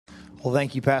Well,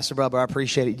 thank you, Pastor Bubba. I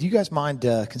appreciate it. Do you guys mind,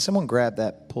 can someone grab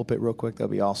that pulpit real quick?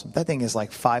 That'd be awesome. That thing is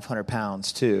like 500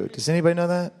 pounds, too. Does anybody know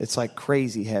that? It's like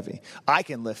crazy heavy. I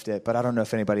can lift it, but I don't know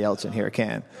if anybody else in here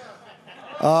can.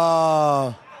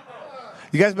 Oh,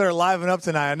 you guys better liven up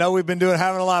tonight. I know we've been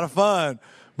having a lot of fun,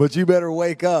 but you better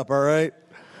wake up, all right?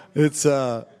 It's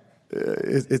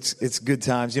good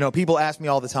times. You know, people ask me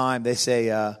all the time, they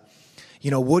say,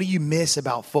 what do you miss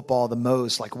about football the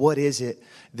most? Like, what is it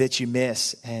that you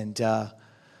miss? And I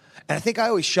think I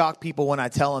always shock people when I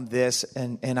tell them this.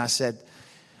 And I said,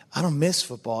 I don't miss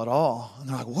football at all. And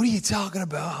they're like, what are you talking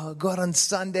about? I go out on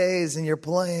Sundays and you're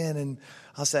playing. And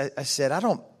I said, I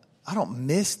don't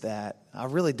miss that. I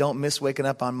really don't miss waking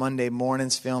up on Monday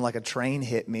mornings feeling like a train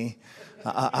hit me.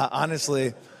 I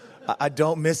honestly, I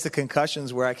don't miss the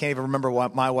concussions where I can't even remember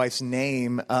my wife's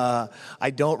name.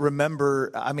 I don't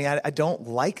remember. I don't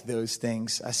like those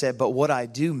things. I said, but what I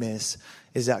do miss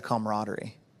is that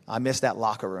camaraderie. I miss that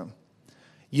locker room.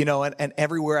 You know, and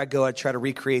everywhere I go, I try to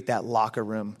recreate that locker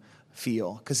room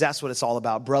feel, because that's what it's all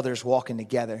about. Brothers walking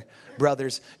together,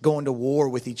 brothers going to war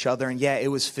with each other. And yeah, it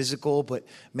was physical, but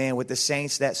man, with the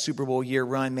Saints, that Super Bowl year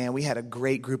run, man, we had a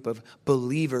great group of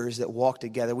believers that walked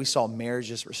together. We saw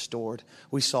marriages restored.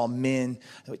 We saw men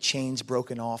with chains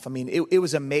broken off. I mean, it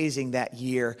was amazing that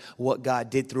year what God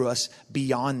did through us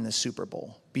beyond the Super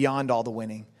Bowl, beyond all the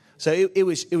winning. So it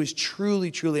was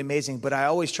truly, truly amazing. But I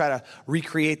always try to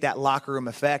recreate that locker room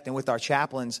effect. And with our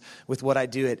chaplains, with what I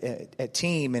do at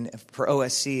Team and for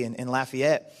OSC and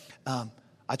Lafayette,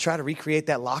 I try to recreate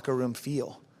that locker room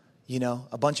feel. You know,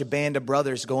 a bunch of band of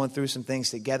brothers going through some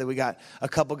things together. We got a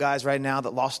couple guys right now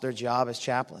that lost their job as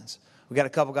chaplains. We got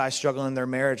a couple guys struggling in their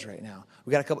marriage right now.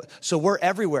 We got a couple. So we're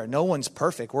everywhere. No one's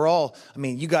perfect. We're all,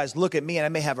 you guys look at me and I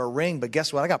may have a ring, but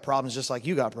guess what? I got problems just like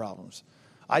you got problems.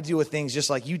 I deal with things just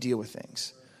like you deal with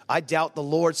things. I doubt the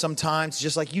Lord sometimes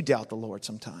just like you doubt the Lord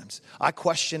sometimes. I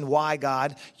question why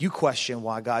God. You question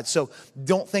why God. So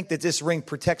don't think that this ring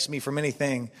protects me from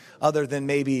anything other than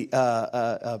maybe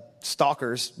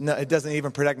stalkers. No, it doesn't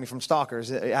even protect me from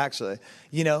stalkers, actually.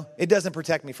 You know, it doesn't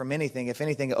protect me from anything. If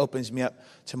anything, it opens me up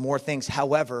to more things.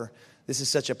 However, this is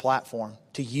such a platform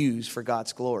to use for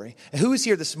God's glory. And who is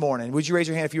here this morning? Would you raise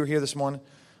your hand if you were here this morning?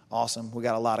 Awesome. We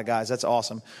got a lot of guys. That's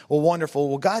awesome. Well, wonderful.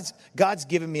 Well, God's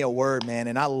given me a word, man,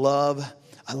 and I love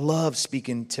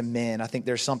speaking to men. I think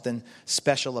there's something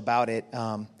special about it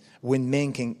when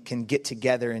men can get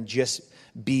together and just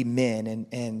be men.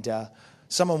 And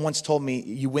someone once told me,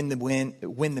 you win the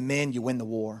men, you win the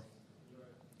war.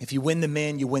 If you win the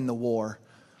men, you win the war.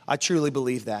 I truly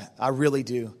believe that. I really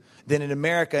do. Then in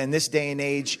America, in this day and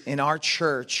age, in our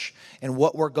church and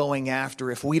what we're going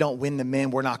after, if we don't win the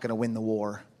men, we're not going to win the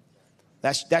war.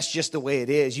 That's just the way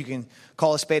it is. You can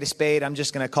call a spade a spade. I'm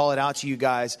just going to call it out to you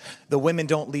guys. The women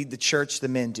don't lead the church, the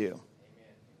men do.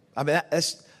 I mean,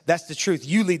 that's the truth.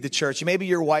 You lead the church. Maybe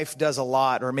your wife does a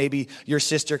lot, or maybe your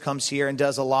sister comes here and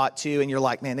does a lot too, and you're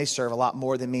like, man, they serve a lot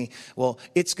more than me. Well,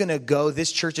 it's going to go.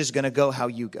 This church is going to go how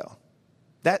you go.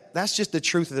 That's just the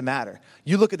truth of the matter.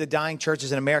 You look at the dying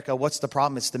churches in America, what's the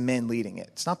problem? It's the men leading it.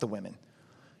 It's not the women.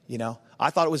 You know,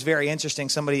 I thought it was very interesting.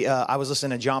 Somebody, I was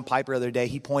listening to John Piper the other day.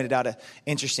 He pointed out an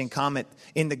interesting comment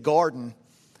in the garden.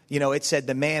 You know, it said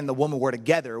the man and the woman were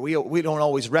together. We don't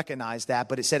always recognize that,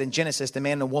 but it said in Genesis, the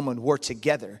man and the woman were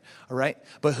together. All right.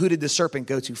 But who did the serpent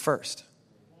go to first?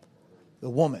 The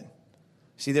woman.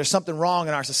 See, there's something wrong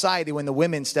in our society when the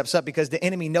woman steps up, because the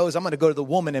enemy knows I'm going to go to the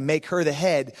woman and make her the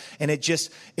head. And it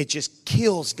just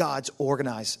kills God's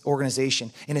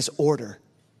organization and his order.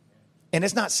 And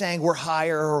it's not saying we're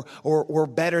higher or we're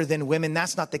better than women.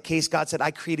 That's not the case. God said,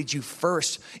 I created you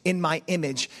first in my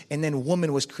image, and then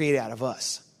woman was created out of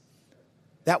us.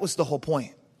 That was the whole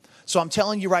point. So I'm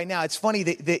telling you right now, it's funny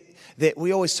that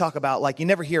we always talk about, like, you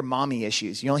never hear mommy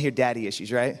issues. You only hear daddy issues,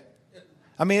 right?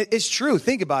 I mean, it's true.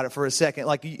 Think about it for a second.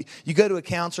 Like, you go to a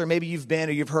counselor, maybe you've been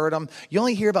or you've heard them. You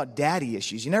only hear about daddy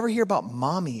issues. You never hear about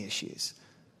mommy issues.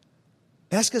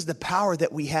 That's because the power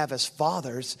that we have as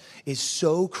fathers is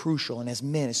so crucial, and as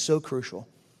men is so crucial.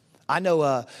 I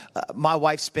know my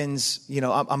wife spends,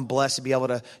 I'm blessed to be able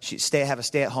to have a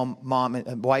stay-at-home mom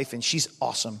and wife, and she's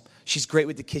awesome. She's great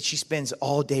with the kids. She spends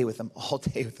all day with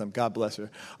them. God bless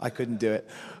her. I couldn't do it.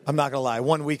 I'm not going to lie.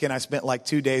 One weekend I spent like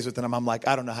 2 days with them. I'm like,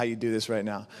 I don't know how you do this right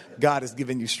now. God has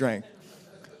given you strength.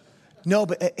 No,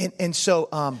 but and so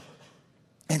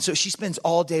she spends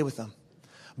all day with them.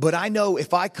 But I know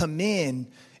if I come in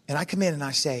and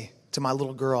I say to my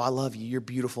little girl, I love you, you're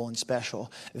beautiful and special,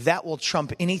 that will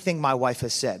trump anything my wife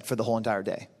has said for the whole entire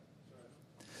day.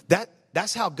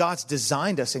 That's how God's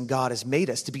designed us, and God has made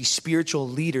us to be spiritual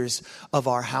leaders of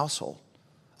our household.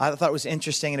 I thought it was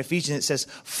interesting. In Ephesians, it says,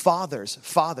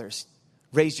 fathers,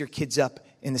 raise your kids up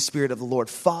in the spirit of the Lord.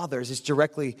 Fathers is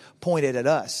directly pointed at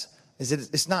us.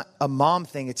 It's not a mom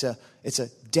thing, it's a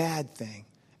dad thing.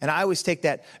 And I always take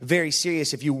that very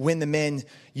serious. If you win the men,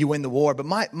 you win the war.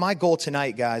 But my goal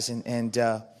tonight, guys, and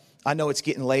I know it's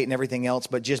getting late and everything else,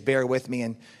 but just bear with me,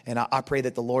 and I pray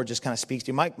that the Lord just kind of speaks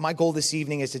to you. My goal this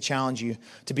evening is to challenge you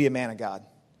to be a man of God.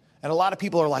 And a lot of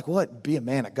people are like, what? Be a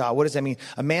man of God. What does that mean?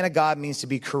 A man of God means to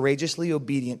be courageously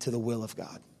obedient to the will of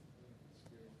God.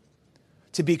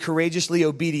 To be courageously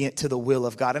obedient to the will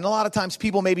of God. And a lot of times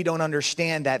people maybe don't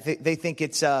understand that. They think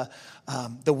it's the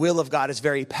will of God is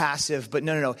very passive. But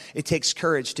no. It takes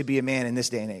courage to be a man in this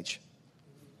day and age.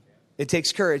 It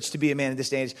takes courage to be a man in this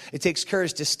day and age. It takes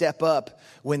courage to step up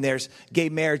when there's gay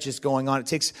marriages going on. It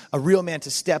takes a real man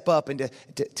to step up and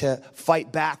to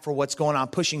fight back for what's going on,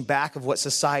 pushing back of what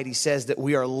society says, that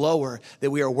we are lower,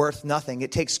 that we are worth nothing.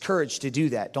 It takes courage to do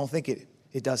that. Don't think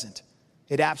it doesn't.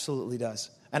 It absolutely does.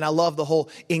 And I love the whole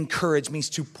encourage means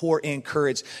to pour in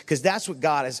courage, because that's what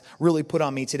God has really put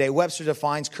on me today. Webster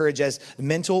defines courage as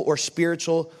mental or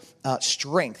spiritual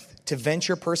strength to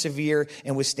venture, persevere,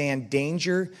 and withstand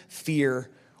danger, fear,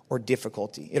 or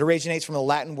difficulty. It originates from a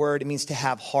Latin word. It means to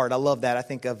have heart. I love that. I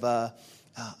think of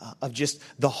just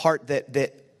the heart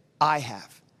that I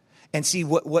have. And see,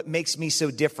 what makes me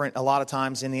so different a lot of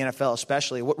times in the NFL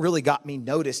especially, what really got me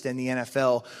noticed in the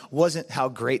NFL wasn't how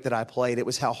great that I played. It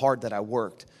was how hard that I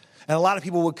worked. And a lot of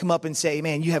people would come up and say,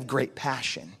 man, you have great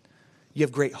passion. You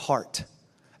have great heart.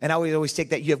 And I would always take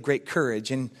that, you have great courage.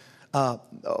 And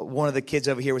one of the kids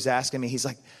over here was asking me, he's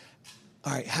like,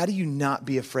 all right, how do you not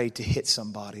be afraid to hit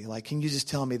somebody? Like, can you just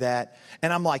tell me that?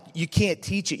 And I'm like, you can't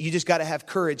teach it. You just got to have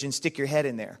courage and stick your head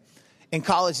in there. In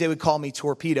college, they would call me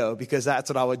Torpedo because that's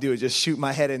what I would do, is just shoot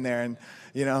my head in there. And,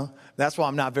 that's why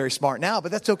I'm not very smart now,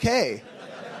 but that's okay.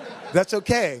 That's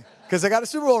okay, because I got a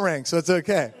Super Bowl ring, so it's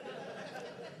okay.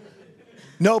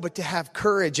 No, but to have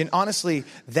courage. And honestly,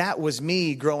 that was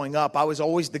me growing up. I was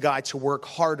always the guy to work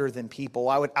harder than people.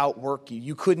 I would outwork you.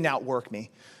 You couldn't outwork me.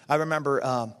 I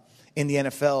remember in the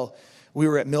NFL, we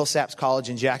were at Millsaps College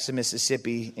in Jackson,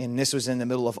 Mississippi, and this was in the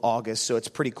middle of August, so it's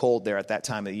pretty cold there at that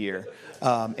time of the year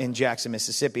in Jackson,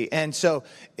 Mississippi. And so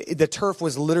the turf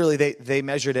was literally, they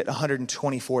measured at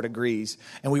 124 degrees,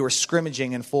 and we were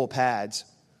scrimmaging in full pads.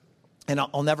 And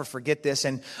I'll never forget this.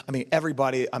 And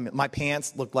everybody, my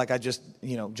pants looked like I just,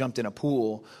 jumped in a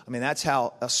pool. That's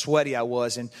how sweaty I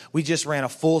was. And we just ran a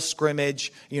full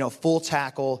scrimmage, full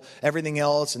tackle, everything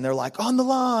else. And they're like, on the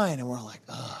line. And we're like,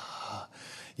 ugh.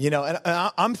 And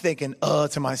I'm thinking,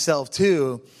 to myself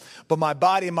too. But my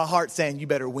body and my heart saying, you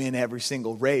better win every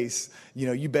single race.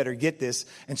 You better get this.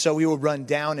 And so we would run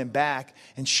down and back.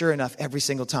 And sure enough, every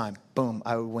single time, boom,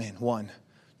 I would win. 1,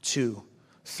 2,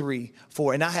 3,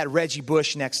 4. And I had Reggie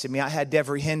Bush next to me. I had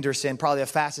Devery Henderson, probably the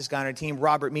fastest guy on our team,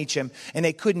 Robert Meacham. And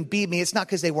they couldn't beat me. It's not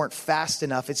because they weren't fast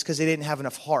enough. It's because they didn't have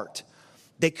enough heart.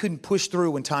 They couldn't push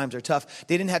through when times are tough.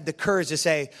 They didn't have the courage to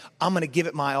say, I'm going to give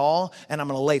it my all, and I'm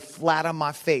going to lay flat on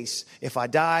my face. If I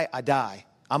die, I die.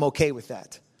 I'm okay with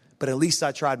that. But at least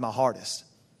I tried my hardest.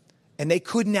 And they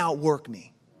couldn't outwork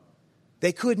me.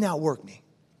 They couldn't outwork me.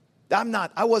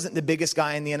 I wasn't the biggest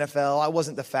guy in the NFL. I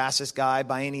wasn't the fastest guy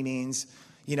by any means.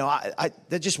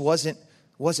 That just wasn't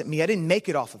me. I didn't make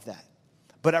it off of that.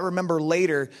 But I remember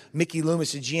later, Mickey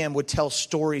Loomis, the GM, would tell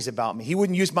stories about me. He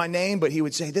wouldn't use my name, but he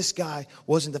would say, this guy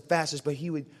wasn't the fastest, but he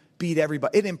would beat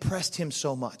everybody. It impressed him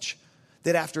so much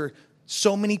that after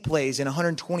so many plays in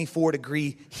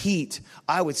 124-degree heat,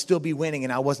 I would still be winning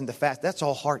and I wasn't the fastest. That's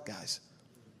all heart, guys.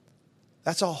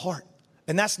 That's all heart.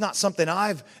 And that's not something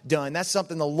I've done. That's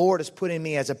something the Lord has put in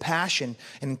me as a passion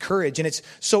and courage. And it's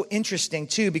so interesting,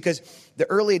 too, because the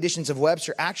early editions of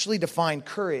Webster actually define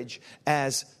courage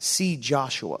as see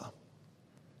Joshua.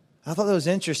 I thought that was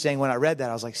interesting when I read that.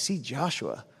 I was like, see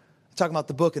Joshua. I'm talking about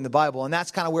the book in the Bible. And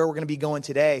that's kind of where we're going to be going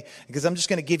today, because I'm just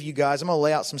going to give you guys, I'm going to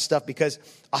lay out some stuff because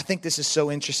I think this is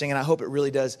so interesting. And I hope it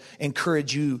really does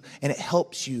encourage you and it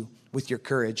helps you with your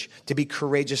courage to be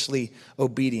courageously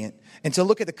obedient. And to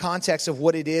look at the context of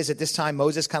what it is at this time,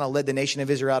 Moses kind of led the nation of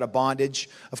Israel out of bondage,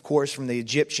 of course, from the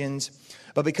Egyptians.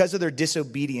 But because of their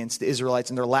disobedience, the Israelites,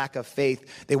 and their lack of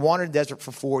faith, they wandered the desert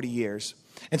for 40 years.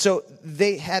 And so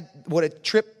they had what a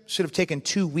trip should have taken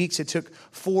 2 weeks. It took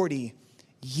 40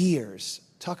 years.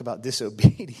 Talk about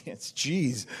disobedience.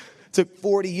 Jeez. It took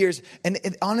 40 years. And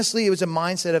honestly, it was a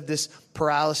mindset of this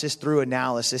paralysis through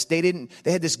analysis. They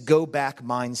had this go back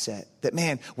mindset that,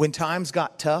 man, when times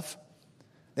got tough,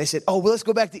 They said, oh, well, let's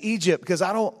go back to Egypt because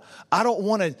I don't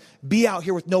want to be out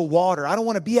here with no water. I don't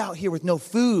want to be out here with no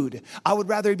food. I would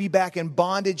rather be back in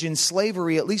bondage and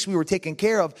slavery, at least we were taken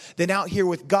care of, than out here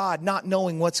with God not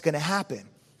knowing what's going to happen.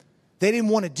 They didn't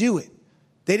want to do it.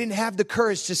 They didn't have the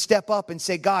courage to step up and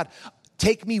say, God,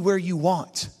 take me where you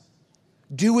want.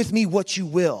 Do with me what you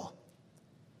will.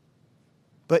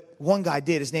 But one guy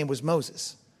did. His name was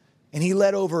Moses. And he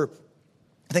led over,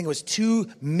 I think it was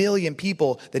 2 million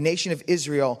people, the nation of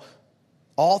Israel,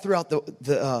 all throughout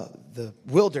the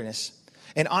wilderness.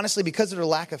 And honestly, because of their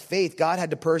lack of faith, God had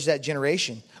to purge that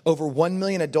generation. Over 1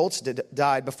 million adults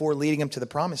died before leading them to the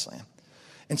promised land.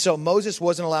 And so Moses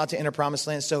wasn't allowed to enter promised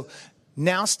land. So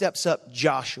now steps up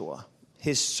Joshua,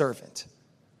 his servant.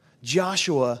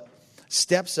 Joshua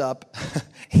steps up,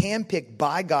 handpicked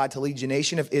by God to lead the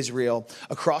nation of Israel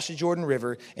across the Jordan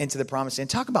River into the promised land.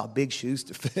 Talk about big shoes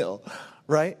to fill,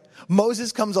 right?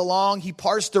 Moses comes along, he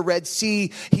parts the Red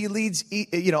Sea, he leads,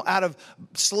 out of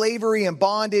slavery and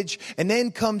bondage, and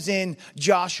then comes in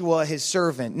Joshua, his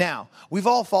servant. Now, we've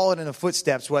all followed in the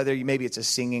footsteps, whether maybe it's a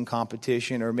singing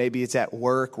competition or maybe it's at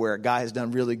work where a guy has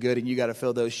done really good and you got to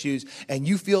fill those shoes and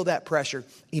you feel that pressure.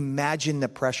 Imagine the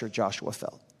pressure Joshua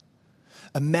felt.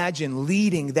 Imagine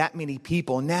leading that many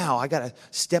people. Now I got to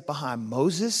step behind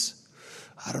Moses.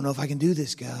 I don't know if I can do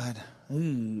this, God.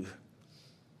 Ooh.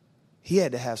 He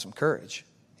had to have some courage.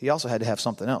 He also had to have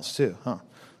something else too, huh?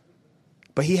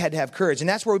 But he had to have courage. And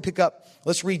that's where we pick up.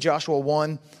 Let's read Joshua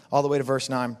 1 all the way to verse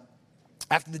 9.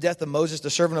 After the death of Moses, the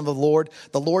servant of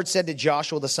the Lord said to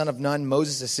Joshua, the son of Nun,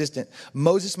 Moses' assistant,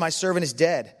 Moses, my servant, is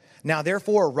dead. Now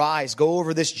therefore arise, go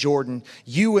over this Jordan,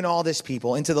 you and all this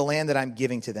people, into the land that I'm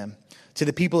giving to them, to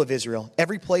the people of Israel.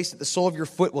 Every place that the sole of your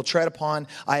foot will tread upon,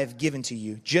 I have given to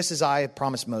you, just as I have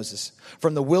promised Moses.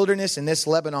 From the wilderness in this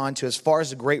Lebanon to as far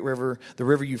as the great river, the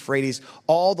river Euphrates,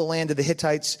 all the land of the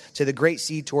Hittites to the great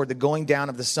sea toward the going down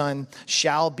of the sun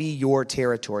shall be your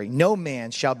territory. No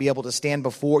man shall be able to stand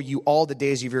before you all the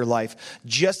days of your life.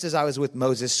 Just as I was with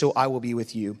Moses, so I will be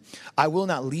with you. I will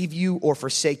not leave you or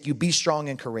forsake you. Be strong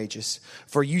and courageous,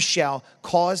 for you shall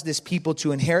cause this people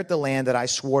to inherit the land that I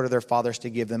swore to their fathers to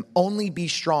give them. Only be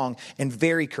strong and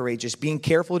very courageous, being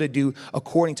careful to do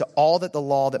according to all that the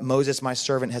law that Moses my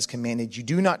servant has commanded you.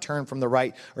 Do not turn from the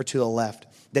right or to the left,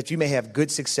 that you may have good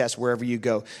success wherever you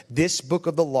go. This book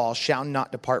of the law shall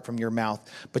not depart from your mouth,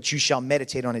 but you shall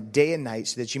meditate on it day and night,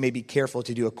 so that you may be careful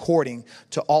to do according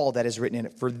to all that is written in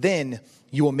it. For then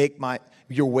you will make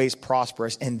your ways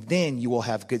prosperous, and then you will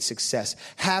have good success.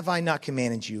 Have I not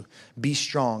commanded you? Be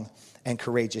strong and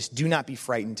courageous. Do not be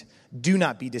frightened. Do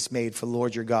not be dismayed, for the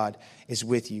Lord your God is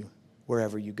with you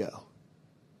wherever you go.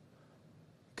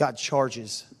 God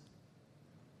charges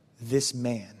this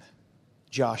man,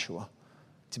 Joshua,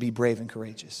 to be brave and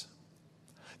courageous.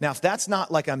 Now, if that's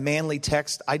not like a manly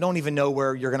text, I don't even know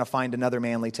where you're going to find another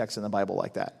manly text in the Bible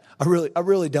like that. I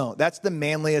really don't. That's the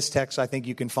manliest text I think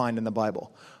you can find in the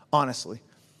Bible, honestly.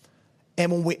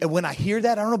 And when I hear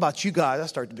that, I don't know about you guys, I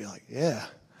start to be like, yeah.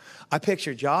 I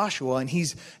picture Joshua, and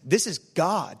this is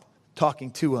God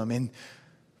talking to him. And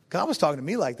God was talking to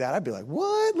me like that. I'd be like,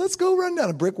 what? Let's go run down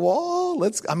a brick wall.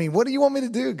 What do you want me to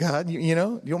do, God? You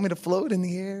want me to float in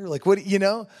the air?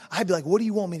 I'd be like, what do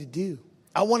you want me to do?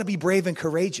 I want to be brave and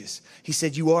courageous. He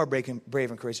said, you are brave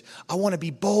and courageous. I want to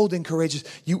be bold and courageous.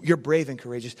 You're brave and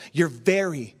courageous. You're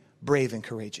very brave and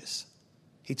courageous,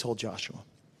 he told Joshua.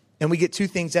 And we get two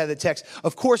things out of the text.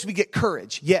 Of course, we get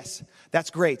courage. Yes, that's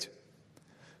great.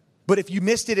 But if you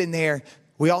missed it in there,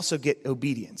 we also get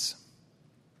obedience.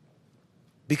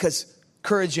 Because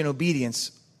courage and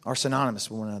obedience are synonymous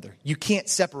with one another. You can't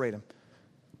separate them.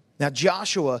 Now,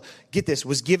 Joshua, get this,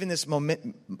 was given this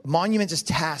monumentous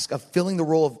task of filling the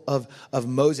role of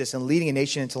Moses and leading a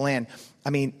nation into land,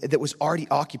 that was already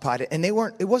occupied. And it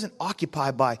wasn't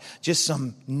occupied by just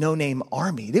some no-name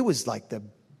army. It was like the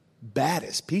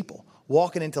baddest people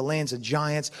walking into lands of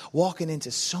giants, walking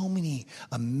into so many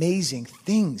amazing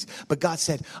things. But God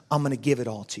said, I'm going to give it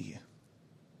all to you.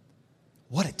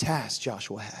 What a task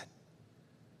Joshua had.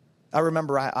 I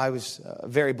remember I was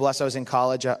very blessed. I was in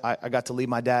college. I got to lead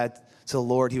my dad to the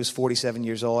Lord. He was 47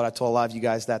 years old. I told a lot of you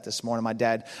guys that this morning. My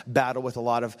dad battled with a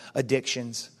lot of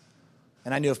addictions.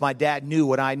 And I knew if my dad knew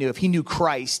what I knew, if he knew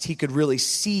Christ, he could really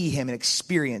see him and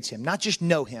experience him. Not just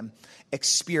know him,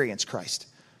 experience Christ,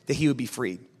 that he would be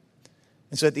freed.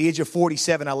 And so at the age of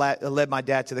 47, I led my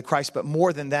dad to the Christ. But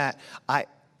more than that, I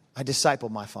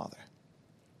discipled my father.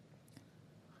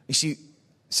 You see,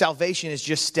 salvation is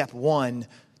just step one.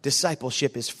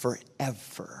 Discipleship is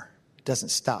forever. It doesn't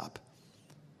stop.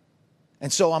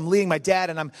 And so I'm leading my dad,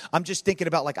 and I'm just thinking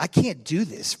about, I can't do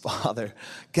this, Father.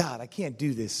 God, I can't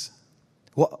do this.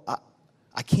 Well,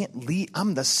 I can't lead.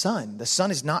 I'm the son. The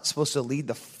son is not supposed to lead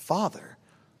the father.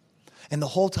 And the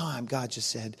whole time, God just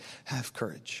said, have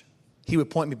courage. He would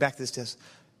point me back to this test.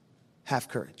 Have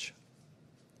courage.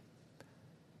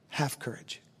 Have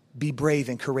courage. Be brave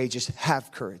and courageous.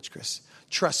 Have courage, Chris.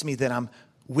 Trust me that I'm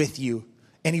with you.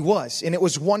 And he was. And it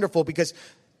was wonderful because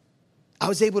I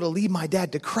was able to lead my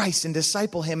dad to Christ and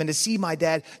disciple him and to see my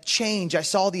dad change. I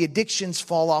saw the addictions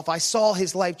fall off. I saw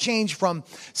his life change from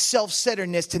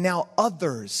self-centeredness to now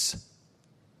others.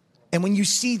 And when you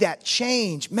see that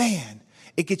change, man,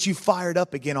 it gets you fired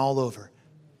up again all over.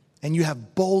 And you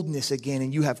have boldness again,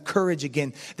 and you have courage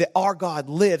again, that our God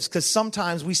lives. Because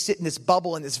sometimes we sit in this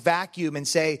bubble, in this vacuum, and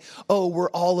say, oh,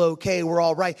 we're all okay, we're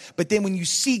all right. But then when you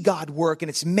see God work and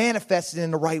it's manifested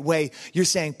in the right way, you're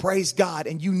saying, praise God.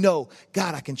 And you know,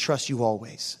 God, I can trust you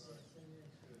always.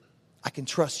 I can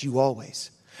trust you always.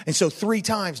 And so 3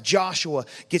 times Joshua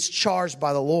gets charged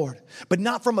by the Lord, but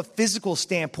not from a physical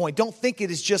standpoint. Don't think it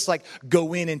is just like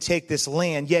go in and take this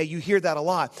land. Yeah, you hear that a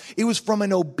lot. It was from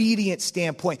an obedient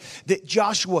standpoint that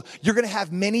Joshua, you're going to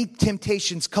have many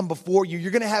temptations come before you.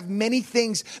 You're going to have many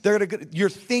things that you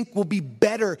think will be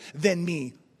better than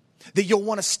me. That you'll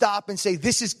want to stop and say,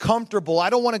 this is comfortable. I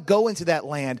don't want to go into that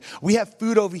land. We have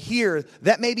food over here.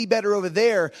 That may be better over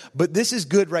there, but this is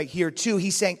good right here too.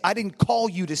 He's saying, I didn't call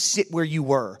you to sit where you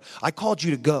were. I called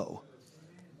you to go.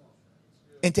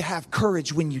 And to have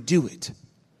courage when you do it.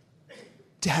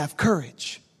 To have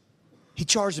courage. He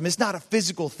charged them. It's not a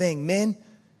physical thing, men.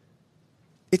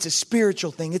 It's a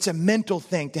spiritual thing. It's a mental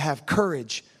thing to have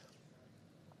courage.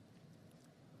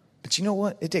 But you know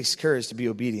what? It takes courage to be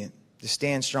obedient. To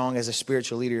stand strong as a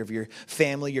spiritual leader of your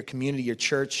family, your community, your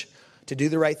church. To do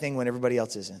the right thing when everybody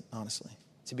else isn't, honestly.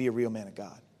 To be a real man of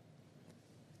God.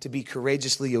 To be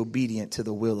courageously obedient to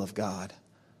the will of God.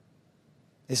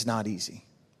 It's not easy.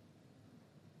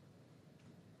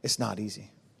 It's not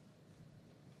easy.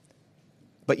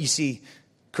 But you see,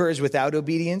 courage without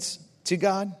obedience to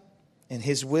God and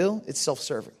his will, it's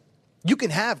self-serving. You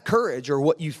can have courage, or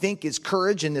what you think is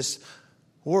courage in this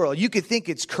world. You could think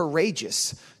it's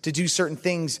courageous to do certain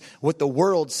things what the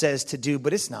world says to do,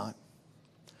 but it's not.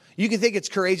 You can think it's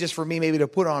courageous for me maybe to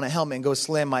put on a helmet and go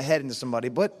slam my head into somebody,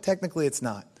 but technically it's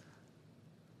not.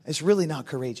 It's really not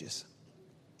courageous.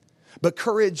 But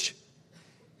courage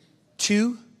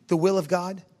to the will of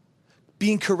God,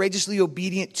 being courageously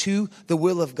obedient to the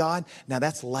will of God, now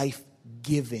that's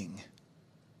life-giving.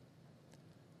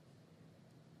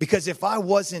 Because if I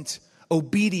wasn't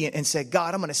obedient and said,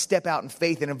 God, I'm going to step out in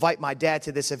faith and invite my dad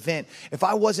to this event. If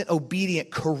I wasn't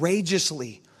obedient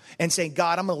courageously and saying,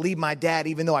 God, I'm going to lead my dad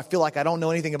even though I feel like I don't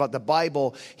know anything about the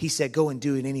Bible, he said, go and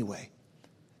do it anyway.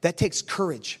 That takes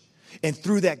courage. And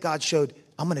through that, God showed,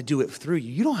 I'm going to do it through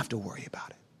you. You don't have to worry about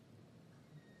it.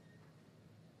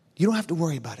 You don't have to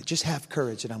worry about it. Just have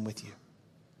courage and I'm with you.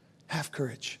 Have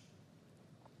courage.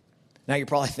 Now you're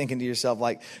probably thinking to yourself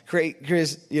like,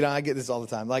 Chris, I get this all the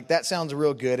time. Like, that sounds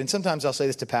real good. And sometimes I'll say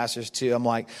this to pastors too. I'm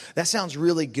like, that sounds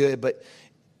really good, but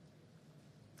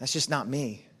that's just not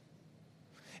me.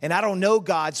 And I don't know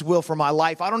God's will for my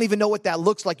life. I don't even know what that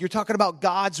looks like. You're talking about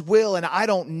God's will, and I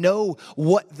don't know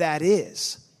what that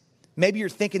is. Maybe you're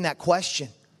thinking that question.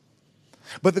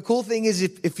 But the cool thing is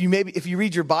if you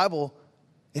read your Bible,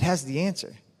 it has the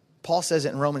answer. Paul says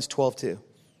it in Romans 12:2.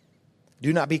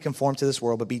 Do not be conformed to this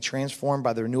world, but be transformed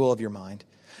by the renewal of your mind.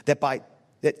 That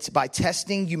by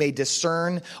testing you may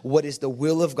discern what is the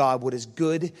will of God, what is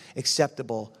good,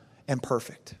 acceptable, and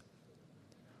perfect.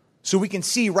 So we can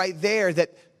see right there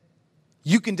that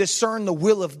you can discern the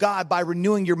will of God by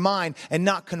renewing your mind and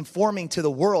not conforming to the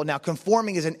world. Now,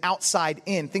 conforming is an outside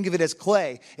in. Think of it as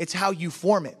clay. It's how you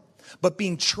form it. But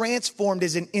being transformed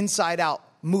is an inside out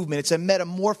movement. It's a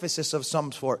metamorphosis of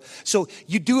some sort. So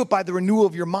you do it by the renewal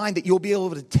of your mind, that you'll be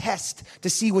able to test to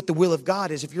see what the will of God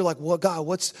is. If you're like, well, God,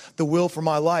 what's the will for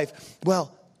my life?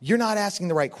 Well, you're not asking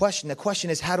the right question. The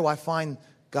question is, how do I find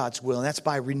God's will? And that's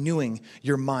by renewing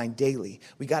your mind daily.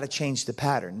 We got to change the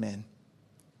pattern, man.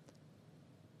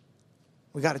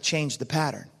 We got to change the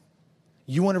pattern.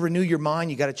 You want to renew your mind,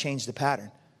 you got to change the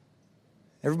pattern.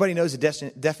 Everybody knows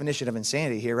the definition of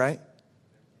insanity here, right?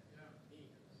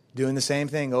 Doing the same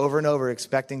thing over and over,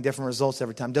 expecting different results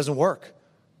every time. Doesn't work.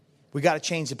 We got to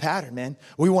change the pattern, man.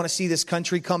 We want to see this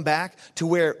country come back to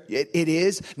where it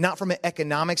is, not from an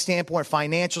economic standpoint,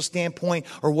 financial standpoint,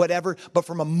 or whatever, but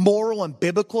from a moral and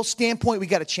biblical standpoint, we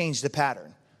got to change the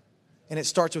pattern. And it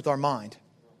starts with our mind.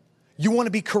 You want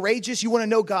to be courageous, you want to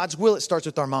know God's will, it starts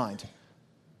with our mind.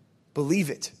 Believe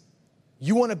it.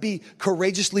 You want to be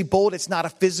courageously bold, it's not a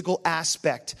physical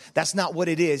aspect. That's not what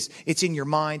it is. It's in your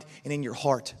mind and in your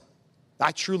heart.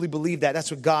 I truly believe that. That's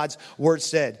what God's word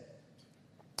said.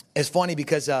 It's funny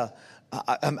because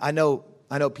I know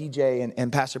PJ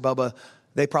and Pastor Bubba,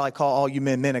 they probably call all you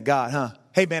men of God, huh?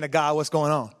 Hey, man of God, what's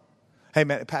going on? Hey,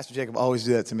 man, Pastor Jacob always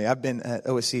do that to me. I've been at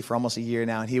OSC for almost a year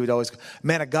now, and he would always go,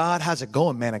 man of God, how's it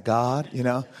going, man of God? You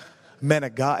know, man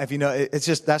of God. If you know, it's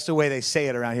just, that's the way they say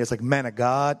it around here. It's like, man of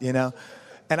God, you know.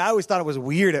 And I always thought it was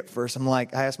weird at first. I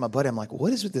asked my buddy, I'm like,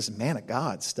 what is with this man of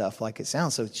God stuff? Like, it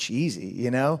sounds so cheesy,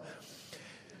 you know.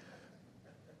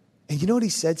 And you know what he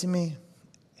said to me?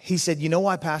 He said, you know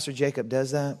why Pastor Jacob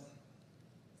does that?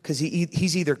 Because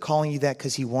he's either calling you that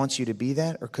because he wants you to be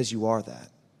that or because you are that.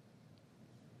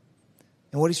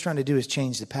 And what he's trying to do is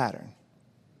change the pattern.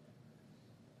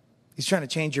 He's trying to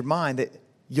change your mind that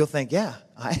you'll think, yeah,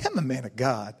 I am a man of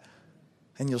God.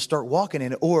 And you'll start walking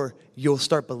in it, or you'll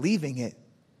start believing it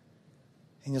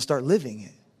and you'll start living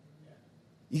it.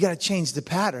 You got to change the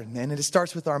pattern, man. And it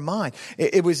starts with our mind.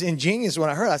 It was ingenious when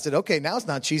I heard it. I said, okay, now it's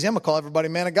not cheesy. I'm going to call everybody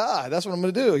man of God. That's what I'm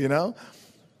going to do, you know.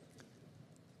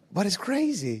 But it's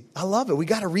crazy. I love it. We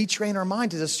got to retrain our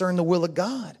mind to discern the will of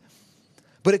God.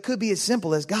 But it could be as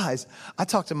simple as, guys, I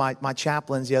talked to my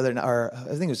chaplains the other night, or I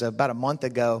think it was about a month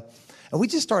ago, and we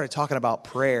just started talking about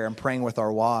prayer and praying with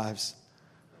our wives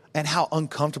and how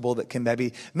uncomfortable that can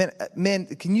be. Men,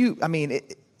 can you,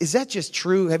 is that just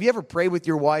true? Have you ever prayed with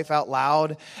your wife out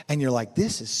loud and you're like,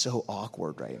 this is so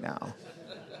awkward right now?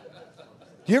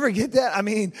 Do you ever get that?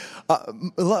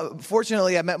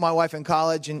 Fortunately, I met my wife in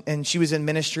college and she was in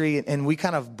ministry, and we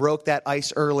kind of broke that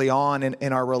ice early on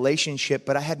in our relationship,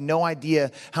 but I had no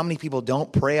idea how many people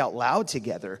don't pray out loud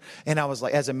together. And I was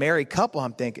like, as a married couple,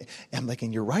 I'm thinking,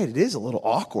 you're right, it is a little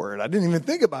awkward. I didn't even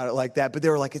think about it like that, but they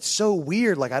were like, it's so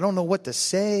weird. Like, I don't know what to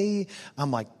say. I'm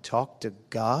like, talk to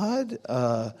God?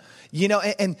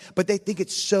 But they think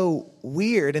it's so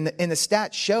weird. And the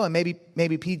stats show, and maybe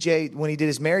PJ, when he did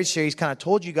his marriage series, kind of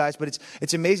told you guys, but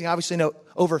it's amazing. Obviously,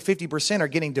 over 50% are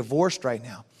getting divorced right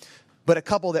now. But a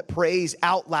couple that prays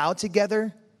out loud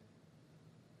together,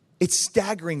 it's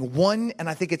staggering. And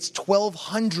I think it's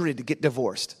 1,200 get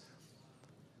divorced.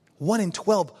 1 in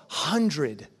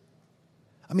 1,200.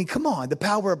 Come on, the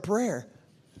power of prayer.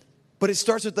 But it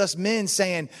starts with us men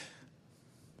saying,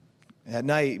 at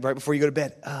night, right before you go to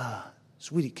bed,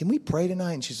 sweetie, can we pray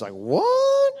tonight? And she's like,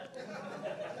 what?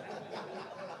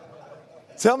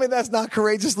 Tell me that's not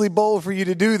courageously bold for you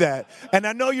to do that. And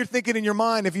I know you're thinking in your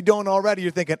mind, if you don't already, you're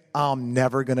thinking, I'm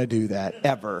never going to do that,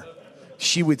 ever.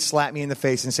 She would slap me in the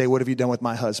face and say, what have you done with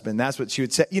my husband? That's what she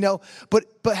would say.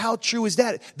 But how true is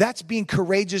that? That's being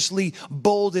courageously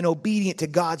bold and obedient to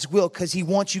God's will, because he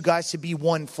wants you guys to be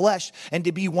one flesh. And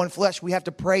to be one flesh, we have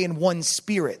to pray in one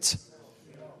spirit.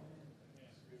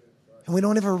 And we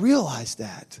don't ever realize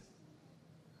that.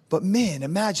 But man,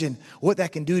 imagine what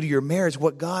that can do to your marriage,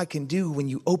 what God can do when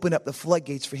you open up the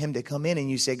floodgates for him to come in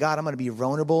and you say, God, I'm going to be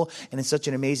vulnerable and in such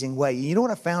an amazing way. You know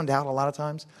what I found out a lot of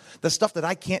times? The stuff that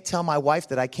I can't tell my wife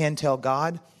that I can tell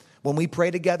God, when we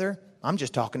pray together, I'm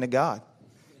just talking to God.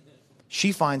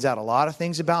 She finds out a lot of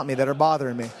things about me that are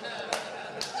bothering me.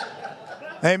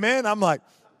 Amen. I'm like,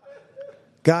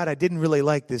 God, I didn't really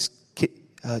like this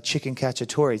chicken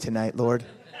cacciatore tonight, Lord.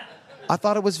 I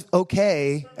thought it was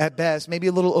okay at best, maybe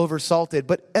a little oversalted,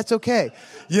 but that's okay,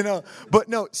 But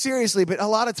no, seriously, but a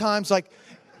lot of times,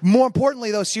 more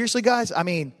importantly, though, seriously, guys,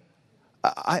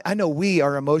 I know we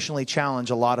are emotionally challenged,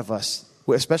 a lot of us,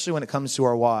 especially when it comes to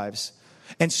our wives.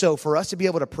 And so for us to be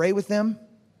able to pray with them,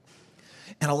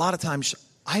 and a lot of times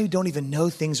I don't even know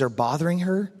things are bothering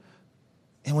her.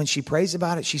 And when she prays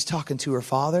about it, she's talking to her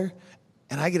father,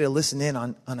 and I get to listen in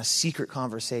on a secret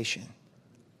conversation.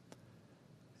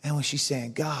 And when she's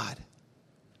saying, God,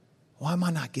 why am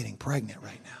I not getting pregnant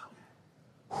right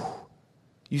now? Whew.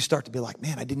 You start to be like,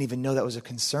 man, I didn't even know that was a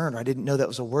concern, or I didn't know that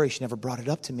was a worry. She never brought it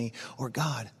up to me. Or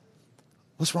God,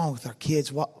 what's wrong with our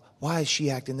kids? Why is she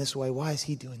acting this way? Why is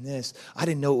he doing this? I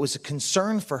didn't know it was a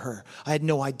concern for her. I had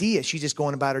no idea. She's just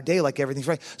going about her day like everything's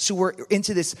right. So we're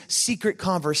into this secret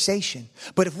conversation.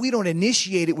 But if we don't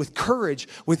initiate it with courage,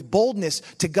 with boldness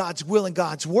to God's will and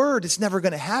God's word, it's never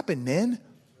going to happen, men.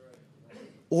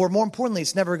 Or more importantly,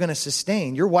 it's never going to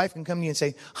sustain. Your wife can come to you and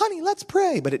say, honey, let's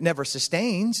pray. But it never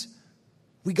sustains.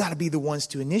 We got to be the ones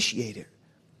to initiate it.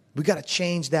 We got to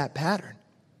change that pattern.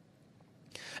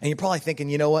 And you're probably thinking,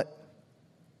 you know what?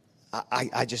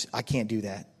 I can't do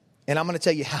that. And I'm going to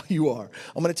tell you how you are.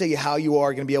 I'm going to tell you how you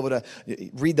are going to be able to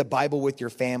read the Bible with your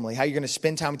family. How you're going to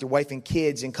spend time with your wife and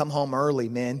kids and come home early,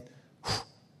 man.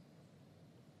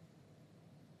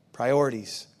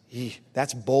 Priorities.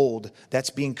 That's bold. That's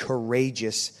being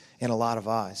courageous in a lot of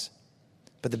eyes.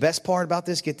 But the best part about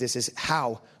this, get this, is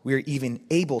how we are even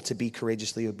able to be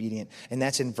courageously obedient. And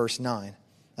that's in verse 9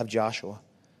 of Joshua.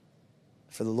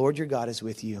 For the Lord your God is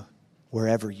with you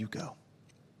wherever you go.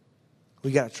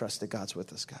 We got to trust that God's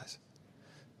with us, guys.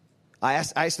 I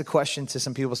ask the question to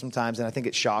some people sometimes, and I think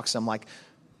it shocks them, like,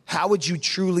 how would you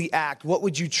truly act? What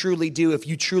would you truly do if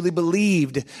you truly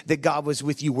believed that God was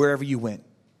with you wherever you went?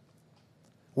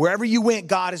 Wherever you went,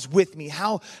 God is with me.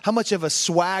 How much of a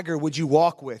swagger would you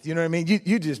walk with? You know what I mean?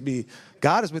 You just be,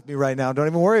 God is with me right now. Don't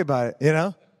even worry about it, you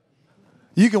know?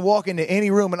 You can walk into any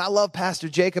room, and I love Pastor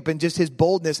Jacob and just his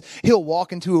boldness. He'll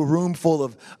walk into a room full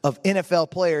of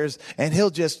NFL players, and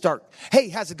he'll just start, hey,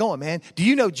 how's it going, man? Do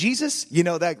you know Jesus? You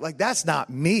know, that like that's not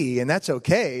me, and that's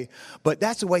okay, but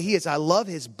that's the way he is. I love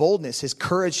his boldness, his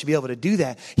courage to be able to do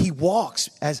that. He walks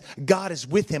as God is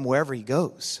with him wherever he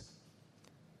goes.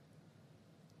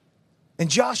 And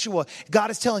Joshua,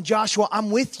 God is telling Joshua,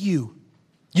 I'm with you.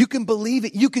 You can believe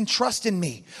it. You can trust in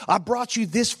me. I brought you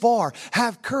this far.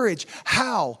 Have courage.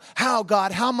 How? How,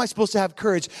 God? How am I supposed to have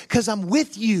courage? Because I'm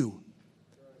with you.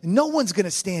 No one's going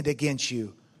to stand against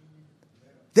you.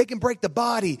 They can break the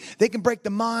body. They can break the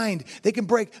mind. They can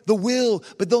break the will.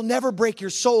 But they'll never break your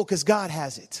soul because God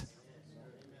has it.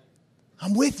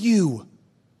 I'm with you.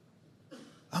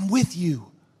 I'm with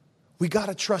you. We got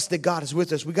to trust that God is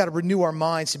with us. We got to renew our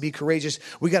minds to be courageous.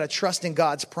 We got to trust in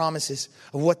God's promises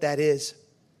of what that is.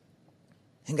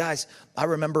 And guys, I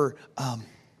remember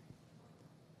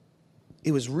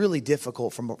it was really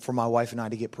difficult for my wife and I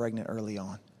to get pregnant early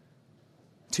on.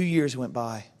 2 years went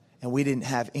by, and we didn't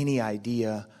have any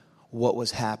idea what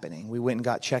was happening. We went and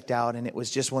got checked out, and it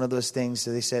was just one of those things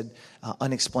that they said,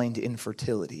 unexplained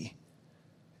infertility.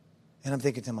 And I'm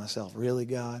thinking to myself, really,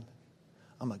 God?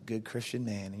 I'm a good Christian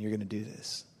man, and you're going to do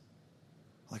this.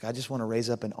 Like, I just want to raise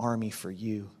up an army for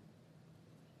you.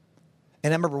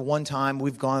 And I remember one time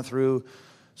we've gone through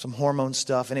some hormone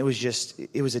stuff, and it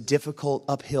was a difficult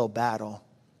uphill battle.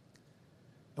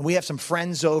 And we have some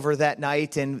friends over that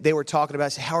night, and they were talking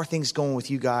about, how are things going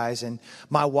with you guys? And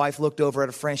my wife looked over at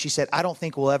a friend. She said, I don't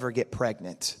think we'll ever get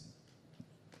pregnant.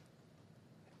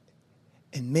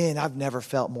 And man, I've never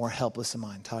felt more helpless in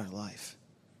my entire life.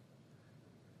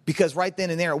 Because right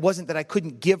then and there, it wasn't that I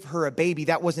couldn't give her a baby.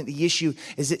 That wasn't the issue,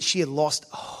 is that she had lost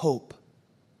hope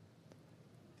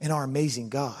in our amazing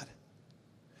God.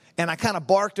 And I kind of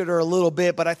barked at her a little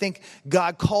bit, but I think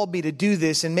God called me to do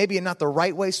this, and maybe not the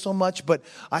right way so much, but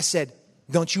I said,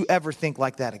 don't you ever think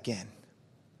like that again.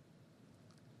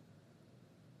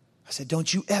 I said,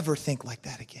 don't you ever think like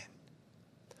that again.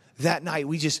 That night,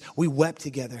 we wept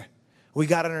together. We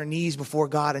got on our knees before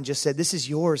God and just said, this is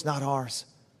yours, not ours.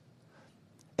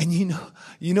 And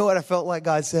you know what I felt like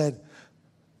God said?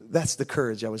 That's the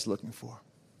courage I was looking for.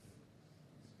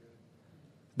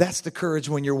 That's the courage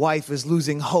when your wife is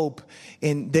losing hope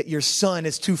in that your son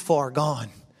is too far gone,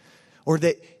 or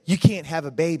that you can't have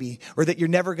a baby, or that you're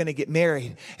never going to get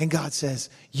married. And God says,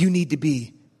 you need to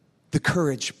be the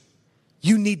courage.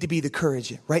 You need to be the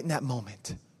courage right in that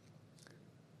moment.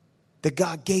 That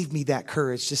God gave me that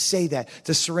courage to say that,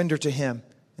 to surrender to him.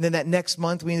 And then that next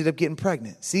month we ended up getting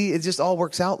pregnant. See, it just all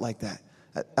works out like that.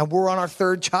 And we're on our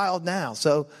third child now.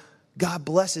 So God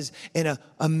blesses in an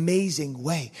amazing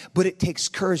way. But it takes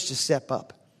courage to step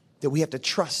up. That we have to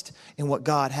trust in what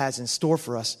God has in store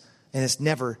for us. And it's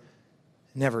never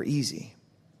easy.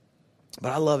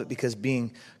 But I love it because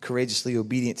being courageously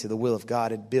obedient to the will of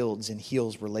God, it builds and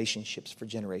heals relationships for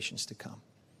generations to come.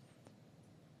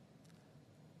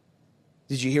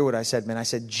 Did you hear what I said, man? I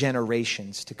said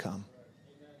generations to come.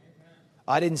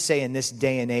 I didn't say in this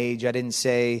day and age. I didn't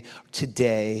say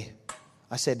today.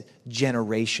 I said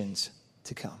generations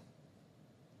to come.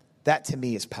 That to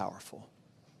me is powerful.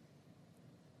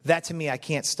 That to me, I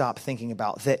can't stop thinking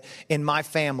about. That in my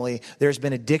family, there's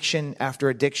been addiction after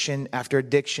addiction after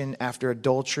addiction after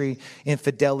adultery,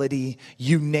 infidelity,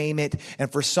 you name it.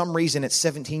 And for some reason, at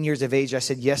 17 years of age, I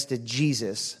said yes to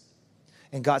Jesus.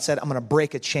 And God said, I'm going to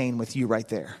break a chain with you right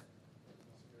there.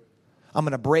 I'm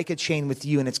going to break a chain with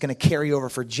you, and it's going to carry over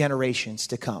for generations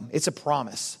to come. It's a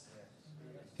promise.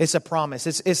 It's a promise.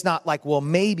 It's not like, well,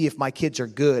 maybe if my kids are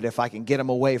good, if I can get them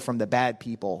away from the bad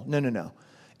people. No.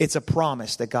 It's a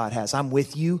promise that God has. I'm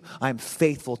with you. I'm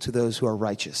faithful to those who are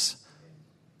righteous.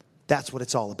 That's what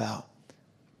it's all about.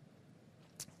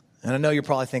 And I know you're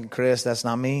probably thinking, Chris, that's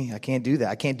not me. I can't do that.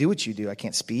 I can't do what you do. I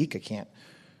can't speak.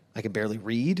 I can barely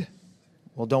read.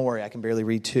 Well, don't worry. I can barely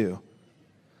read too.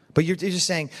 But you're just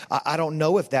saying, I don't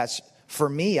know if that's for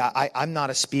me. I'm not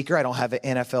a speaker. I don't have an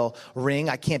NFL ring.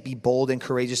 I can't be bold and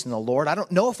courageous in the Lord. I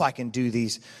don't know if I can do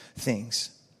these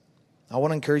things. I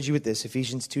want to encourage you with this,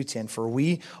 Ephesians 2:10. For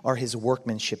we are his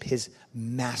workmanship, his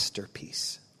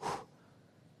masterpiece.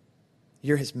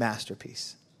 You're his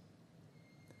masterpiece.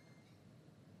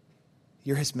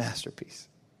 You're his masterpiece.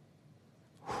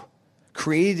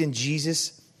 created in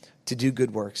Jesus to do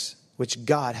good works, which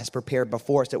God has prepared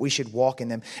before us that we should walk in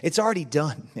them. It's already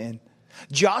done, man.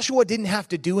 Joshua didn't have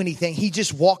to do anything. He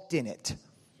just walked in it.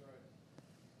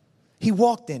 He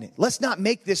walked in it. Let's not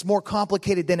make this more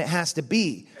complicated than it has to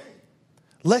be.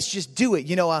 Let's just do it.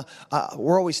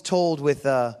 We're always told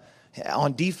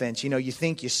on defense, you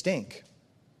think you stink.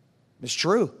 It's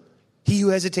true. He who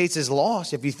hesitates is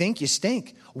lost. If you think you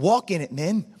stink, walk in it,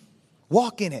 men.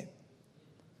 Walk in it.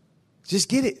 Just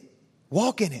get it.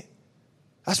 Walk in it.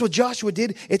 That's what Joshua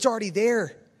did. It's already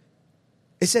there.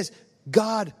 It says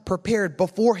God prepared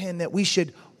beforehand that we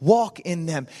should walk in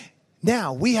them.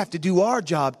 Now we have to do our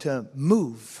job to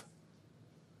move.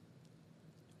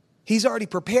 He's already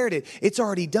prepared it. It's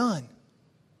already done.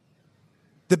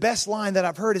 The best line that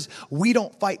I've heard is, we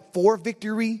don't fight for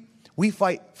victory. We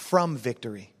fight from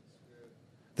victory.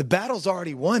 The battle's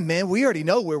already won, man. We already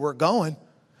know where we're going.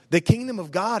 The kingdom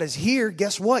of God is here.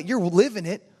 Guess what? You're living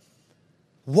it.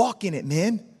 Walk in it,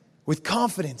 man. With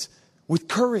confidence, with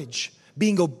courage,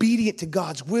 being obedient to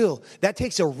God's will. That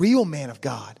takes a real man of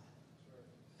God.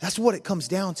 That's what it comes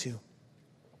down to.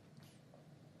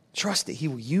 Trust that he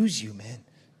will use you, man.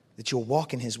 That you'll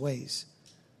walk in his ways.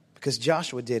 Because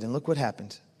Joshua did, and look what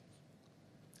happened.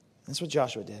 That's what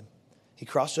Joshua did. He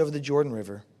crossed over the Jordan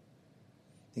River.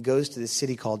 He goes to the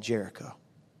city called Jericho.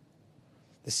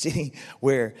 The city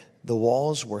where the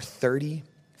walls were 30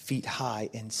 feet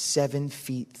high and 7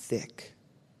 feet thick.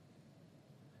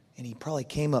 And he probably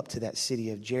came up to that city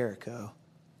of Jericho.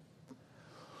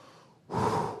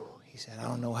 He said, I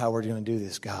don't know how we're going to do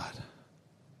this, God.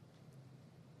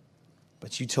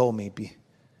 But you told me,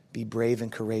 be brave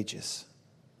and courageous.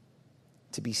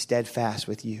 To be steadfast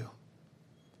with you.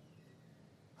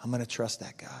 I'm going to trust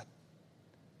that, God.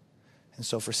 And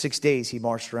so for 6 days, he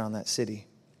marched around that city.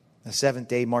 The seventh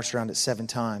day, he marched around it 7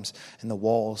 times, and the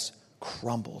walls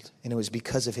crumbled. And it was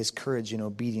because of his courage and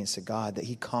obedience to God that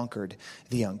he conquered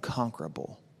the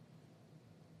unconquerable.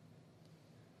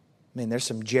 Man, there's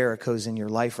some Jerichos in your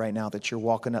life right now that you're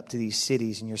walking up to these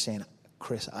cities and you're saying,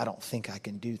 Chris, I don't think I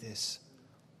can do this.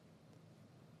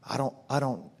 I don't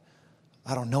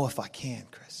know if I can,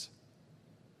 Chris.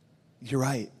 You're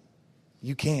right.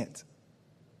 You can't.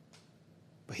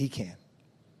 But he can.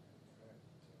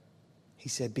 He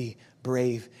said, be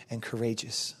brave and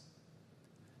courageous.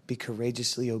 Be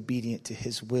courageously obedient to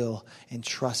his will and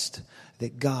trust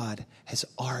that God has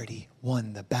already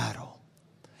won the battle.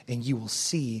 And you will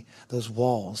see those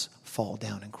walls fall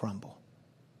down and crumble.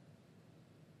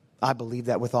 I believe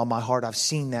that with all my heart. I've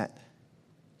seen that.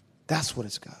 That's what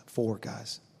it's got for,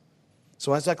 guys.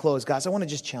 So as I close, guys, I want to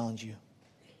just challenge you.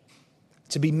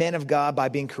 To be men of God by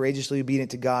being courageously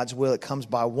obedient to God's will, it comes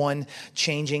by one,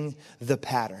 changing the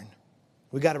pattern.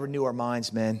 We got to renew our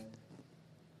minds, man.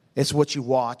 It's what you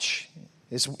watch.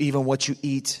 It's even what you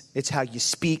eat. It's how you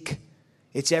speak.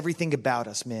 It's everything about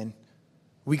us, man.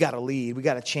 We got to lead. We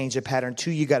got to change the pattern.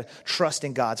 2, you got to trust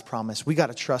in God's promise. We got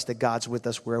to trust that God's with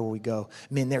us wherever we go.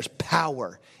 Man, there's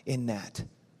power in that.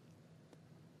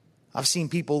 I've seen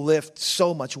people lift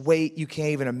so much weight you can't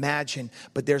even imagine,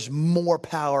 but there's more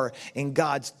power in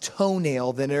God's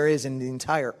toenail than there is in the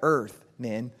entire earth,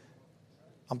 man.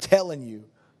 I'm telling you,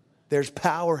 there's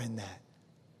power in that.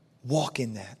 Walk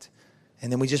in that.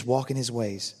 And then we just walk in his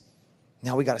ways.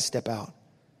 Now we got to step out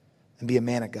and be a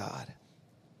man of God.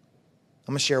 I'm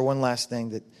going to share one last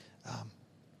thing that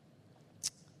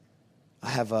I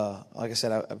have, like I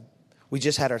said, we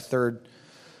just had our third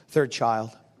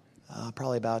child.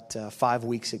 Probably about 5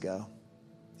 weeks ago.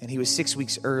 And he was 6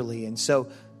 weeks early. And so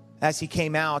as he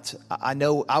came out, I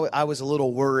know I was a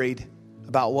little worried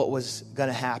about what was going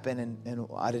to happen. And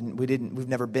we've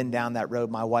never been down that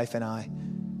road, my wife and I.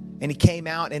 And he came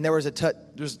out and there was a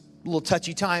little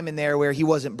touchy time in there where he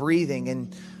wasn't breathing.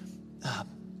 And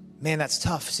man, that's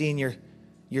tough seeing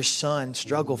your son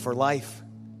struggle for life.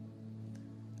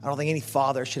 I don't think any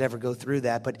father should ever go through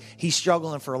that, but he's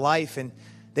struggling for life. And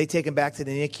they take him back to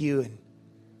the NICU,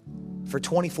 and for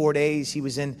 24 days he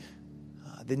was in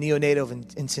the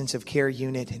neonatal intensive care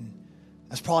unit, and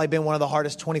that's probably been one of the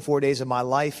hardest 24 days of my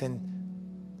life. And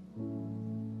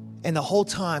the whole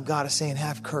time God is saying,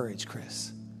 have courage,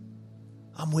 Chris.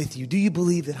 I'm with you. Do you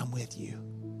believe that I'm with you?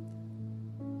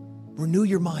 Renew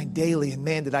your mind daily, and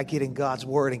man, did I get in God's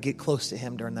word and get close to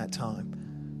him during that time.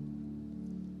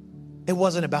 It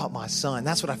wasn't about my son.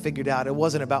 That's what I figured out. It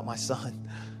wasn't about my son.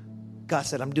 God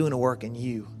said, I'm doing a work in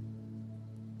you.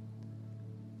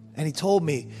 And he told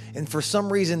me, and for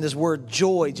some reason, this word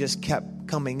joy just kept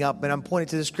coming up. And I'm pointing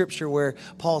to the scripture where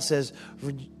Paul says,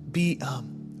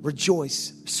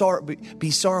 rejoice,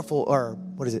 be sorrowful, or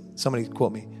what is it? Somebody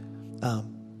quote me.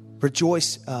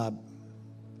 Rejoice.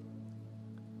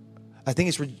 I think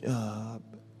it's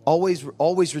always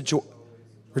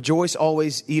rejoice,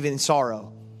 always, even in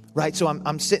sorrow. Right? So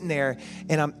I'm sitting there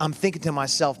and I'm thinking to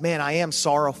myself, man, I am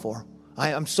sorrowful.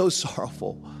 I'm so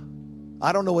sorrowful.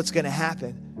 I don't know what's going to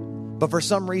happen. But for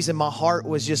some reason, my heart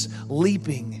was just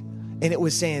leaping. And it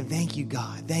was saying, thank you,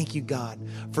 God. Thank you, God,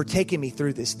 for taking me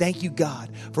through this. Thank you,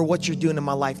 God, for what you're doing in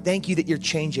my life. Thank you that you're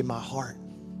changing my heart.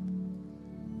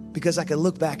 Because I could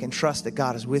look back and trust that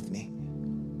God is with me.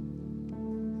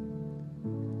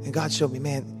 And God showed me,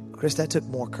 man, Chris, that took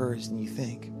more courage than you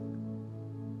think.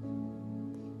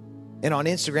 And on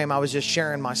Instagram, I was just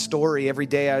sharing my story every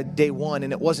day, day one,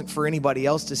 and it wasn't for anybody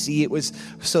else to see. It was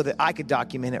so that I could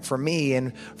document it for me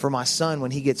and for my son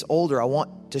when he gets older. I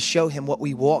want to show him what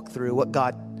we walk through, what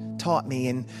God taught me.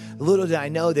 And little did I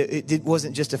know that it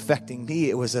wasn't just affecting me,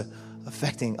 it was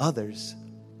affecting others.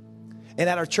 And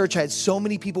at our church, I had so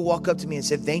many people walk up to me and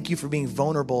said, thank you for being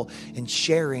vulnerable and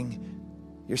sharing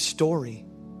your story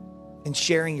and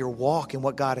sharing your walk and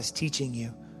what God is teaching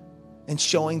you. And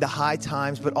showing the high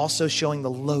times, but also showing the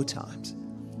low times.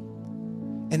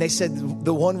 And they said,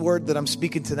 the one word that I'm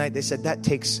speaking tonight, they said, that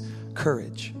takes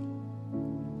courage.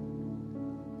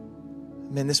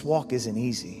 Man, this walk isn't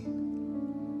easy.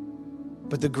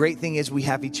 But the great thing is we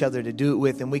have each other to do it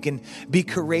with, and we can be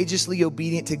courageously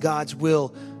obedient to God's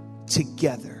will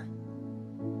together.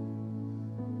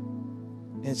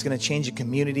 And it's going to change a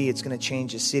community, it's going to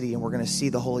change a city, and we're going to see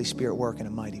the Holy Spirit work in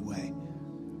a mighty way.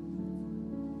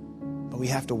 But we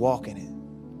have to walk in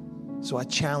it. So I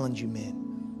challenge you,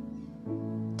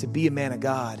 men, to be a man of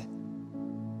God.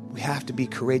 We have to be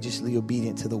courageously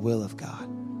obedient to the will of God.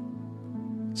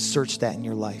 Search that in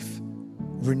your life.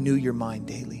 Renew your mind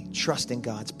daily. Trust in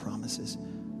God's promises.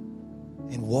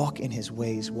 And walk in his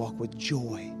ways. Walk with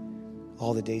joy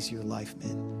all the days of your life,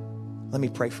 men. Let me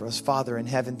pray for us. Father in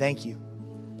heaven, thank you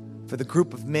for the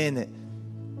group of men that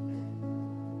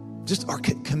just are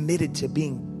committed to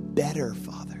being better,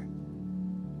 Father.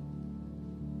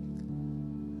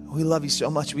 We love you so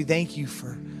much. We thank you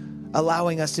for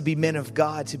allowing us to be men of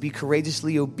God, to be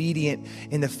courageously obedient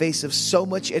in the face of so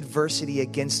much adversity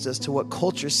against us, to what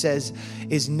culture says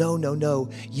is no, no, no.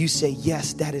 You say,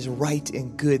 yes, that is right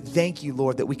and good. Thank you,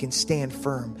 Lord, that we can stand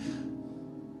firm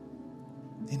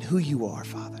in who you are,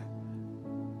 Father.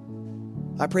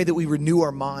 I pray that we renew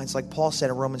our minds, like Paul said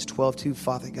in Romans 12:2,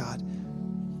 Father God.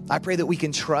 I pray that we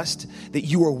can trust that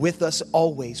you are with us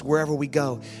always, wherever we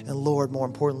go. And Lord, more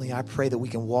importantly, I pray that we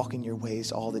can walk in your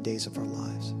ways all the days of our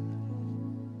lives.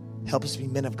 Help us to be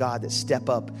men of God that step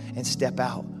up and step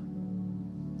out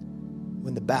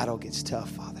when the battle gets tough,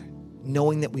 Father.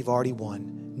 Knowing that we've already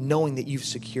won, knowing that you've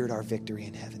secured our victory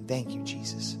in heaven. Thank you,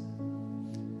 Jesus.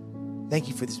 Thank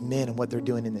you for these men and what they're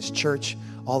doing in this church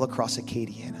all across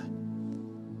Acadiana.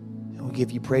 And we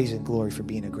give you praise and glory for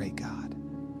being a great God.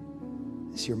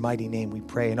 It's your mighty name we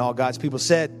pray. And all God's people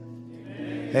said,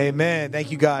 amen. Amen.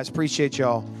 Thank you guys. Appreciate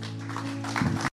y'all.